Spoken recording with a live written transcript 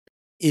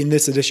In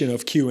this edition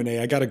of Q&A,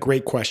 I got a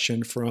great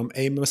question from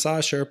a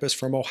massage therapist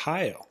from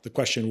Ohio. The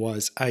question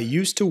was, I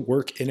used to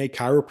work in a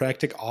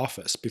chiropractic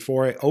office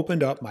before I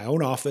opened up my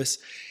own office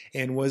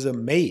and was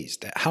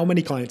amazed at how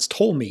many clients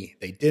told me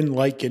they didn't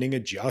like getting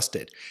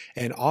adjusted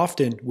and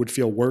often would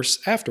feel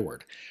worse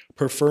afterward,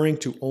 preferring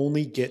to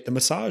only get the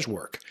massage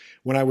work.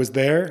 When I was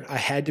there, I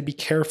had to be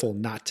careful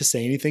not to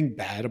say anything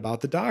bad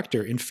about the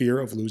doctor in fear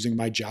of losing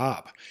my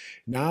job.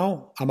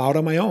 Now I'm out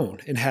on my own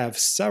and have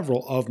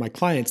several of my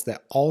clients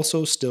that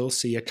also still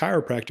see a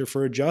chiropractor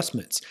for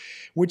adjustments,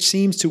 which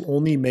seems to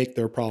only make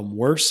their problem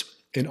worse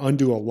and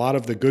undo a lot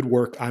of the good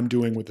work I'm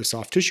doing with the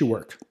soft tissue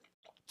work.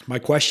 My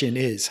question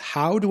is,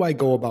 how do I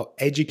go about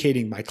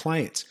educating my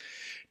clients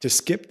to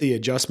skip the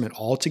adjustment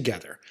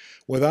altogether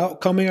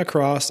without coming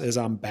across as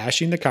I'm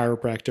bashing the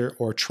chiropractor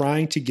or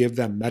trying to give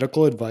them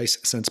medical advice,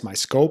 since my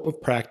scope of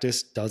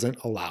practice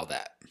doesn't allow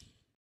that?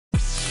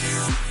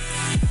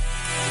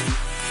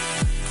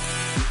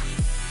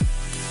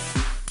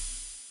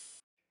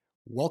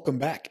 Welcome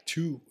back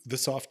to the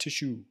Soft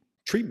Tissue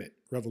Treatment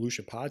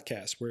Revolution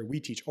podcast, where we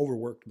teach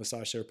overworked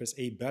massage therapists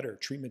a better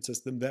treatment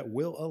system that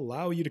will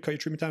allow you to cut your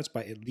treatment times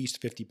by at least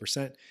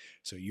 50%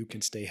 so you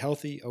can stay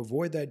healthy,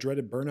 avoid that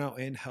dreaded burnout,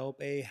 and help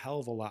a hell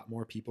of a lot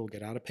more people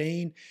get out of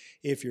pain.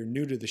 If you're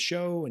new to the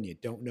show and you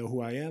don't know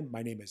who I am,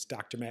 my name is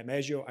Dr. Matt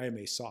Maggio. I am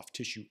a soft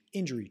tissue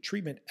injury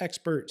treatment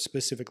expert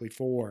specifically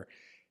for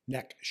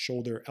neck,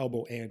 shoulder,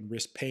 elbow, and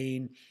wrist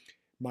pain.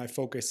 My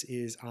focus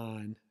is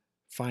on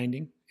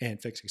finding and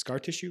fixing scar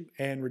tissue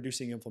and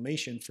reducing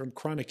inflammation from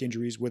chronic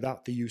injuries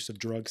without the use of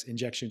drugs,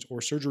 injections,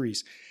 or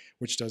surgeries,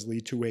 which does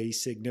lead to a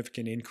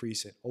significant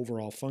increase in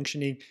overall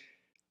functioning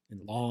and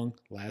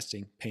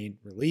long-lasting pain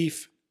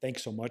relief.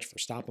 Thanks so much for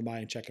stopping by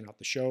and checking out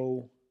the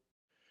show.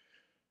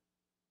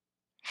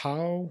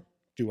 How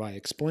do I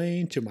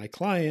explain to my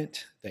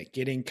client that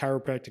getting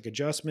chiropractic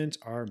adjustments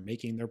are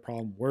making their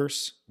problem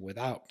worse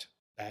without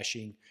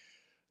bashing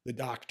the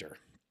doctor?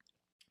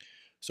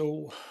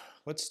 So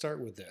let's start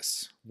with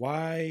this.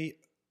 Why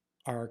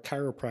are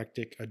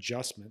chiropractic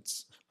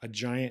adjustments a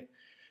giant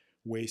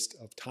waste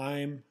of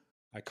time?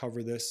 I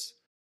cover this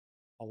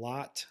a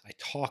lot. I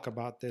talk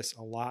about this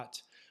a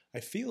lot. I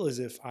feel as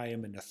if I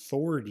am an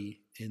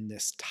authority in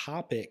this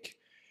topic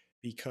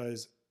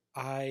because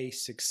I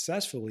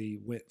successfully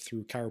went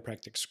through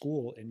chiropractic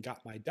school and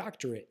got my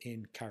doctorate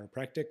in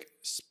chiropractic,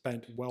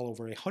 spent well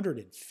over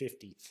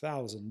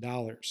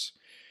 $150,000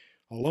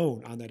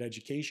 alone on that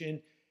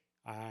education.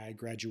 I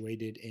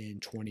graduated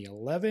in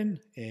 2011,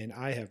 and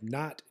I have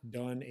not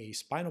done a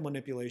spinal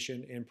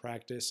manipulation in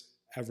practice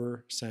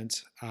ever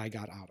since I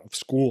got out of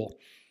school.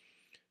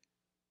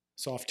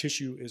 Soft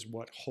tissue is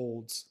what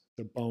holds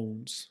the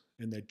bones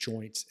and the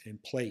joints in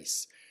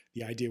place.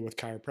 The idea with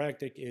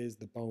chiropractic is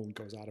the bone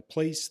goes out of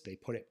place, they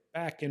put it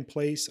back in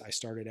place. I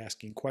started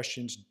asking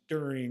questions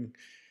during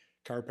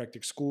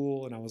chiropractic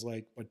school, and I was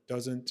like, but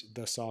doesn't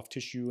the soft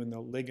tissue and the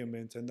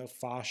ligament and the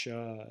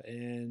fascia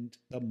and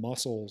the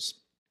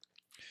muscles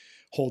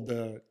hold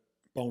the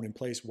bone in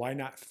place? Why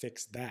not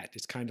fix that?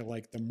 It's kind of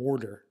like the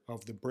mortar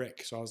of the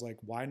brick. So I was like,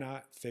 why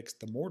not fix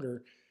the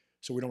mortar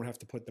so we don't have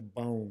to put the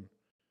bone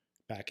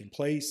back in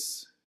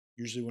place?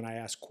 Usually when I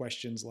ask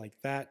questions like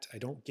that, I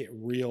don't get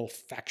real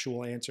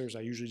factual answers. I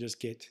usually just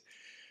get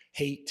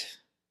hate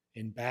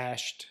and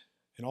bashed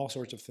and all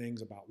sorts of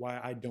things about why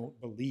I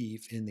don't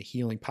believe in the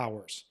healing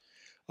powers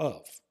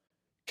of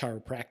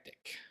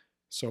chiropractic.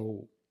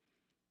 So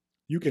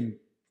you can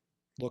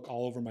look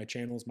all over my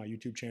channels, my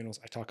YouTube channels.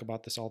 I talk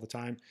about this all the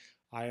time.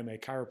 I am a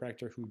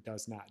chiropractor who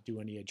does not do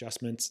any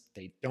adjustments.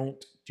 They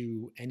don't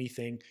do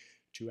anything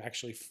to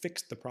actually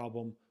fix the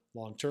problem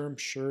long term.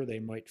 Sure, they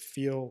might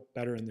feel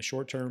better in the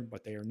short term,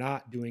 but they are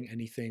not doing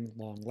anything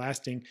long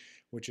lasting,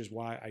 which is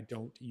why I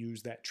don't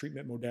use that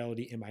treatment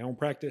modality in my own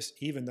practice,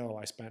 even though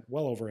I spent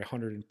well over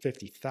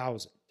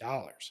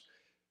 $150,000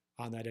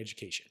 on that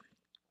education.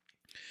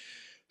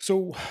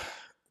 So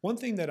one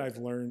thing that I've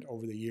learned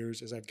over the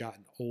years as I've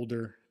gotten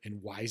older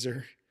and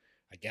wiser,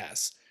 I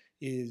guess,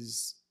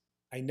 is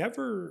I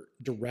never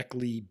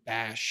directly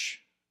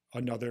bash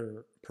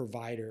another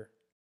provider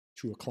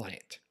to a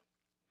client.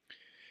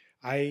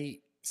 I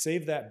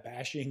save that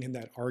bashing and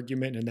that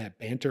argument and that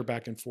banter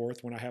back and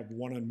forth when I have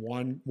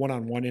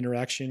one-on-one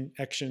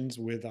interactions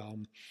with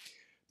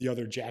the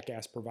other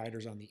jackass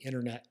providers on the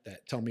internet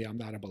that tell me I'm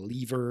not a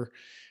believer,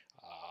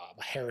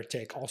 a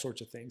heretic, all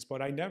sorts of things.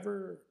 But I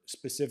never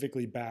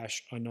specifically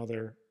bash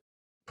another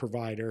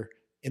provider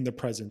in the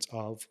presence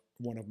of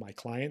one of my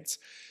clients.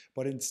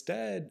 But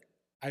instead,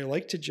 I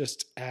like to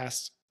just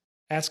ask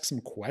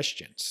some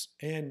questions.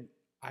 And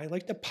I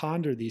like to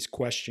ponder these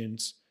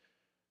questions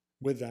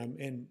with them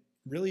and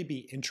really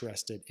be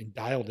interested and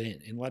dialed in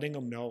and letting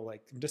them know,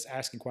 like, I'm just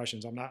asking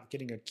questions. I'm not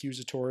getting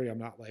accusatory. I'm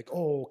not like,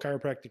 oh,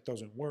 chiropractic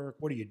doesn't work.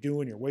 What are you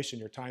doing? You're wasting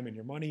your time and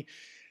your money.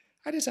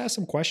 I just ask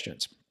some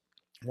questions.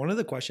 One of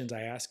the questions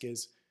I ask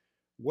is,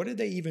 what did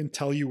they even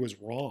tell you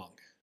was wrong?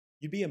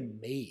 You'd be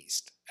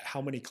amazed at how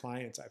many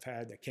clients I've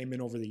had that came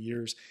in over the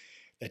years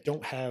that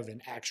don't have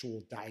an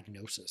actual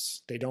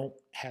diagnosis. They don't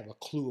have a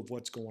clue of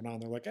what's going on.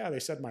 They're like, they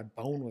said my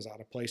bone was out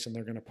of place and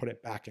they're going to put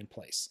it back in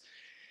place.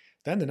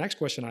 Then the next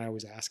question I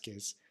always ask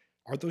is,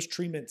 are those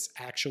treatments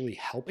actually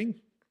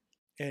helping?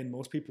 And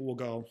most people will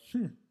go,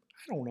 I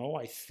don't know.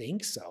 I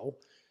think so.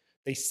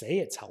 They say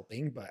it's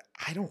helping, but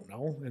I don't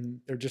know. And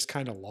they're just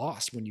kind of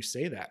lost when you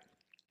say that.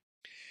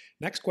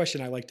 Next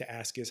question I like to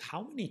ask is,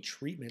 how many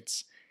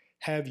treatments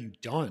have you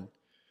done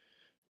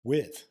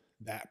with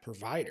that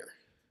provider?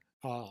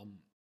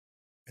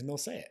 And they'll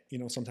say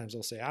it. Sometimes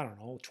they'll say, I don't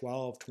know,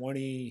 12,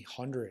 20,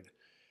 100.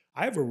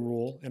 I have a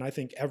rule, and I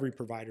think every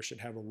provider should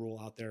have a rule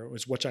out there,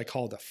 which I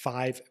call the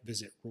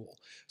 5-visit rule.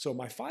 So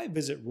my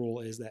 5-visit rule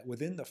is that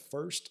within the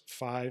first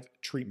 5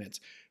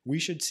 treatments, we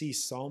should see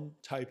some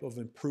type of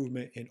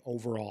improvement in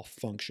overall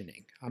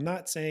functioning. I'm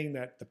not saying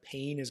that the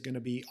pain is going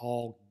to be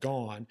all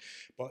gone,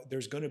 but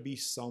there's going to be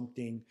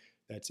something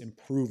that's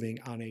improving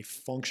on a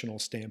functional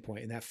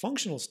standpoint. And that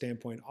functional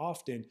standpoint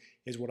often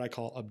is what I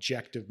call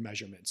objective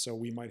measurements. So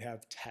we might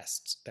have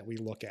tests that we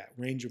look at,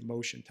 range of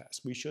motion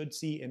tests. We should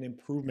see an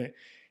improvement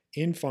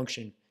in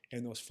function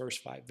in those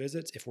first 5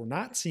 visits. If we're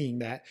not seeing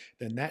that,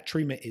 then that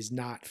treatment is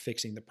not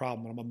fixing the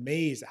problem. And I'm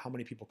amazed at how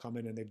many people come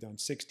in and they've done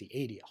 60,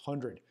 80,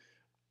 100,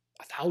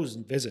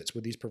 1,000 visits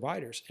with these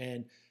providers,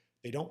 and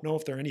they don't know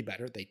if they're any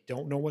better. They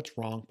don't know what's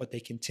wrong, but they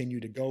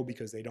continue to go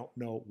because they don't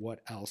know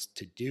what else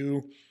to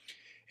do.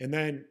 And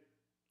then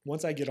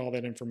once I get all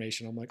that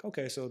information, I'm like,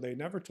 okay, so they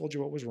never told you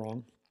what was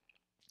wrong.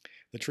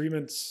 The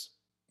treatments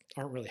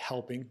aren't really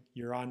helping.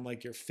 You're on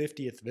like your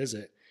 50th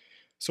visit.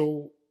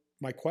 So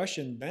my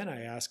question then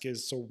I ask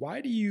is, so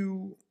why do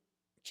you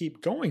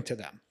keep going to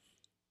them?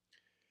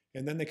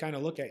 And then they kind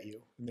of look at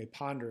you and they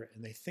ponder it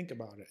and they think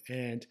about it.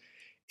 And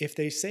if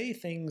they say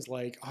things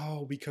like,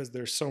 oh, because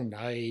they're so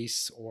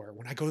nice, or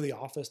when I go to the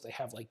office, they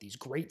have like these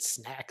great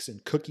snacks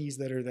and cookies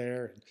that are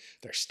there, and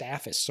their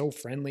staff is so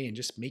friendly and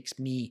just makes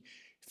me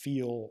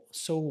feel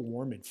so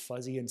warm and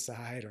fuzzy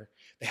inside, or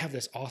they have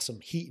this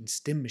awesome heat and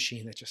stim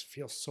machine that just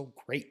feels so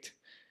great.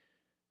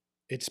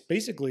 It's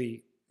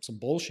basically some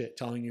bullshit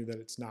telling you that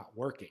it's not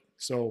working.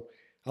 So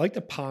I like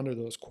to ponder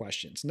those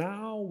questions.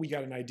 Now we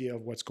got an idea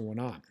of what's going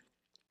on.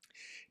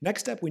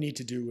 Next step we need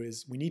to do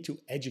is we need to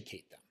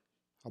educate them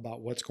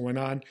about what's going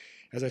on.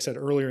 As I said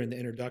earlier in the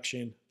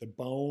introduction, the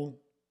bone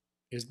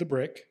is the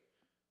brick,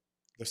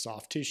 the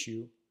soft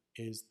tissue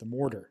is the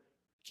mortar.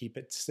 Keep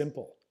it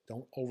simple.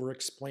 Don't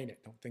over-explain it.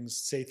 Don't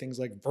say things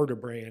like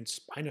vertebrae and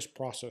spinous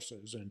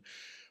processes and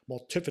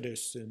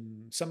multifidus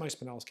and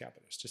semispinalis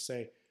capitis. Just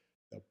say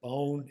the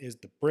bone is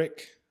the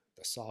brick,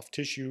 the soft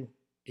tissue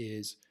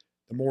is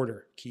the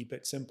mortar. Keep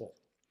it simple.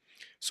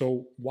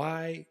 So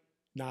why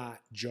not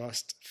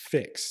just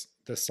fix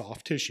the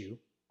soft tissue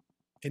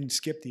and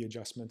skip the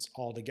adjustments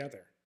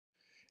altogether?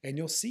 And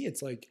you'll see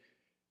it's like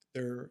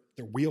their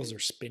wheels are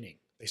spinning.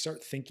 They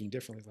start thinking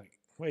differently, like,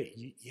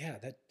 wait, yeah,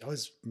 that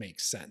does make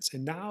sense.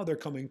 And now they're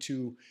coming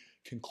to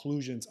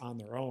conclusions on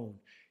their own.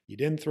 You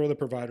didn't throw the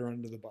provider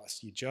under the bus.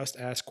 You just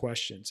ask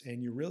questions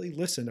and you really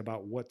listen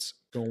about what's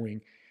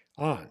going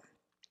on.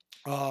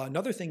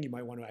 Another thing you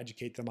might want to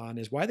educate them on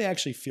is why they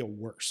actually feel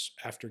worse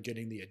after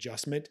getting the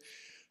adjustment.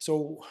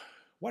 So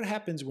what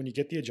happens when you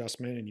get the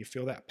adjustment and you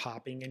feel that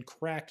popping and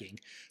cracking?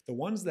 The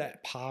ones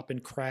that pop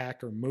and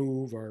crack or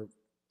move, or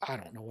I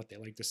don't know what they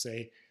like to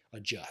say,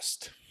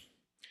 adjust.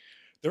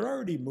 They're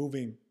already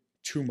moving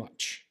too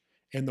much.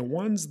 And the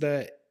ones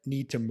that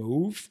need to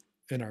move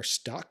and are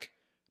stuck,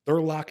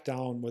 they're locked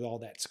down with all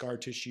that scar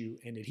tissue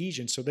and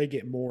adhesion, so they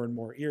get more and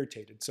more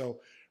irritated.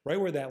 So right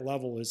where that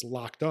level is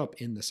locked up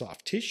in the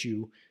soft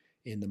tissue,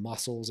 in the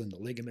muscles and the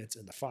ligaments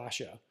and the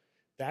fascia,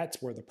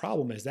 that's where the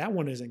problem is. That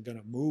one isn't going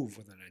to move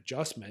with an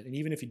adjustment. And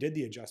even if you did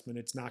the adjustment,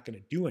 it's not going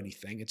to do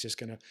anything. It's just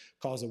going to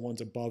cause the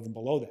ones above and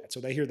below that. So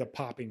they hear the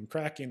popping and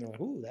cracking. They're like,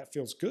 ooh, that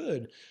feels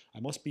good. I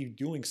must be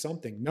doing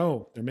something.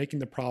 No, they're making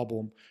the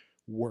problem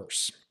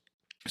worse.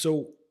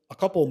 So a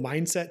couple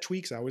mindset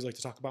tweaks. I always like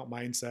to talk about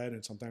mindset.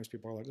 And sometimes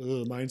people are like,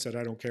 oh, mindset,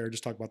 I don't care.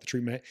 Just talk about the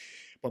treatment.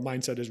 But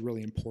mindset is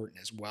really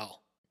important as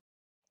well.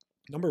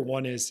 Number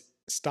one is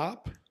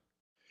stop.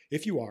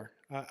 If you are,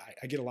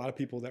 I get a lot of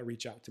people that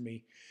reach out to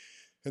me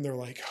and they're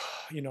like,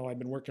 I've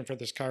been working for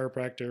this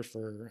chiropractor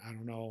for,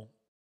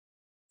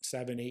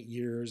 7, 8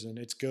 years and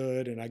it's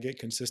good. And I get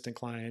consistent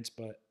clients,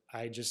 but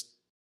I just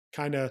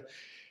kind of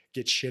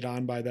get shit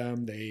on by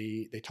them.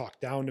 They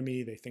talk down to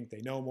me. They think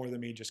they know more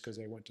than me just because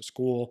they went to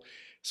school.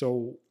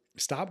 So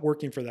stop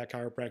working for that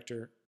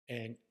chiropractor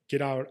and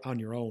get out on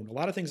your own. A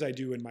lot of things I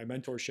do in my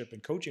mentorship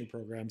and coaching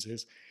programs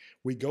is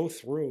we go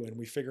through and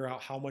we figure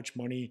out how much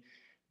money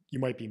you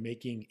might be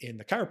making in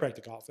the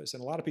chiropractic office.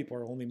 And a lot of people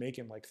are only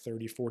making like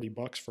 30, 40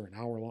 bucks for an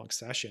hour long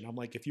session. I'm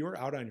like, if you were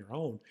out on your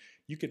own,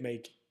 you could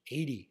make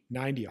 80,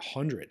 90,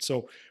 100.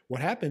 So what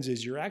happens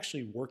is you're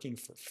actually working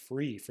for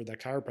free for that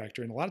chiropractor.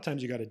 And a lot of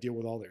times you got to deal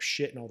with all their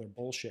shit and all their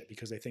bullshit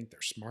because they think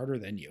they're smarter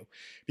than you.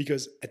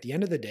 Because at the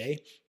end of the day,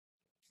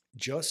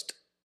 just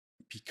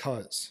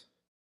because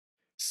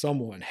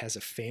someone has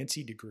a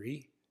fancy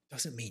degree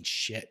doesn't mean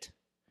shit.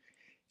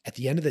 At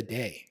the end of the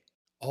day,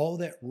 All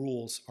that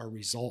rules are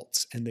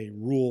results, and they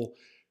rule,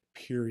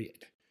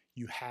 period.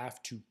 You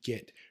have to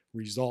get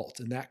results,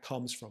 and that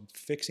comes from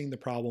fixing the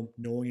problem,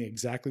 knowing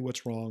exactly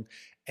what's wrong,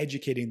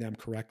 educating them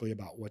correctly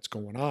about what's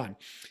going on.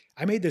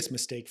 I made this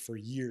mistake for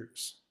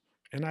years,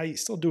 and I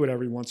still do it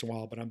every once in a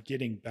while, but I'm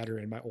getting better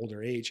in my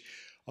older age,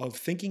 of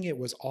thinking it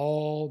was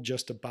all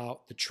just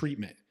about the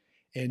treatment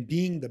and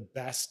being the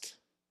best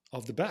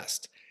of the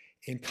best,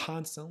 and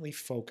constantly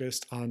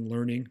focused on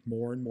learning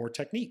more and more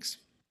techniques.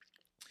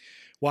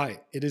 Why?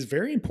 It is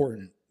very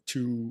important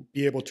to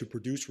be able to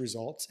produce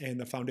results, and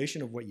the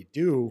foundation of what you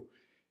do,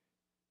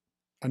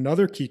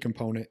 another key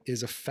component,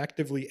 is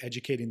effectively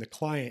educating the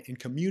client and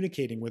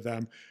communicating with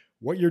them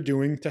what you're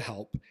doing to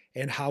help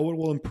and how it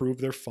will improve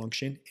their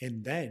function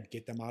and then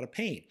get them out of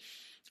pain.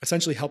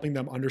 Essentially helping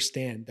them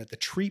understand that the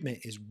treatment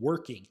is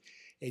working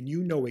and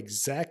you know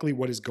exactly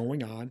what is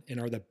going on and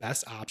are the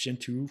best option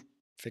to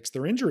fix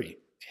their injury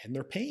and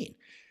their pain.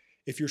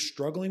 If you're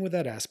struggling with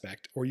that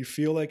aspect, or you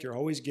feel like you're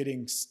always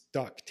getting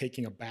stuck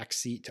taking a back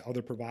seat to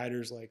other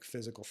providers like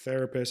physical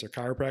therapists or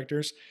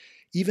chiropractors,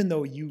 even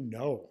though you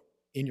know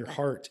in your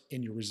heart,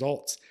 in your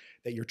results,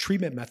 that your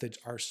treatment methods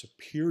are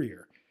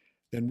superior,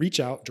 then reach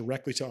out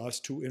directly to us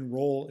to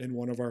enroll in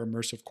one of our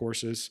immersive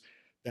courses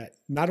that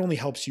not only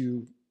helps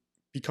you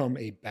become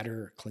a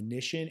better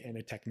clinician and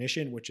a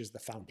technician, which is the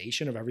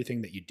foundation of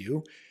everything that you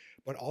do,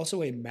 but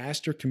also a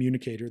master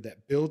communicator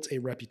that builds a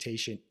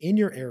reputation in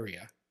your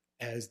area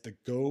as the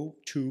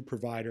go-to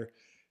provider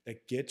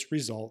that gets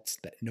results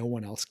that no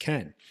one else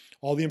can.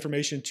 All the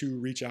information to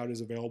reach out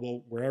is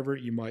available wherever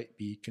you might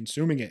be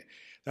consuming it.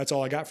 That's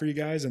all I got for you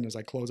guys. And as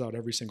I close out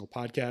every single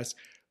podcast,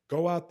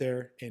 go out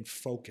there and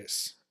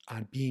focus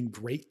on being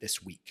great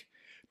this week.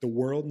 The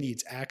world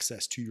needs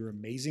access to your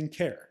amazing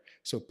care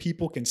so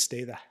people can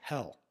stay the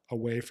hell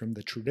away from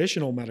the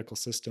traditional medical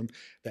system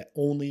that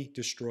only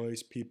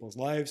destroys people's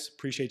lives.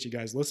 Appreciate you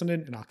guys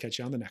listening, and I'll catch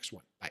you on the next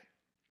one. Bye.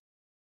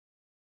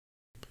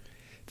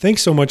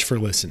 Thanks so much for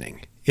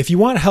listening. If you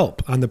want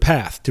help on the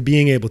path to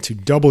being able to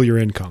double your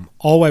income,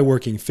 all while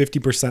working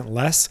 50%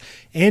 less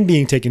and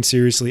being taken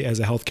seriously as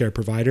a healthcare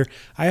provider,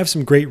 I have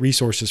some great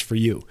resources for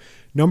you.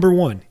 Number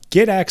one,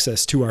 get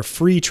access to our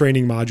free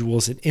training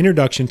modules and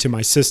introduction to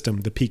my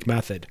system, the Peak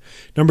Method.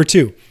 Number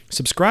two,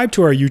 subscribe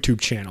to our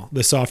YouTube channel,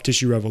 The Soft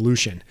Tissue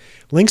Revolution.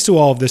 Links to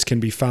all of this can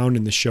be found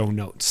in the show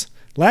notes.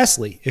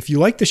 Lastly, if you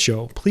like the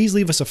show, please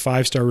leave us a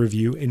 5-star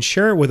review and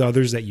share it with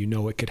others that you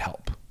know it could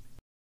help.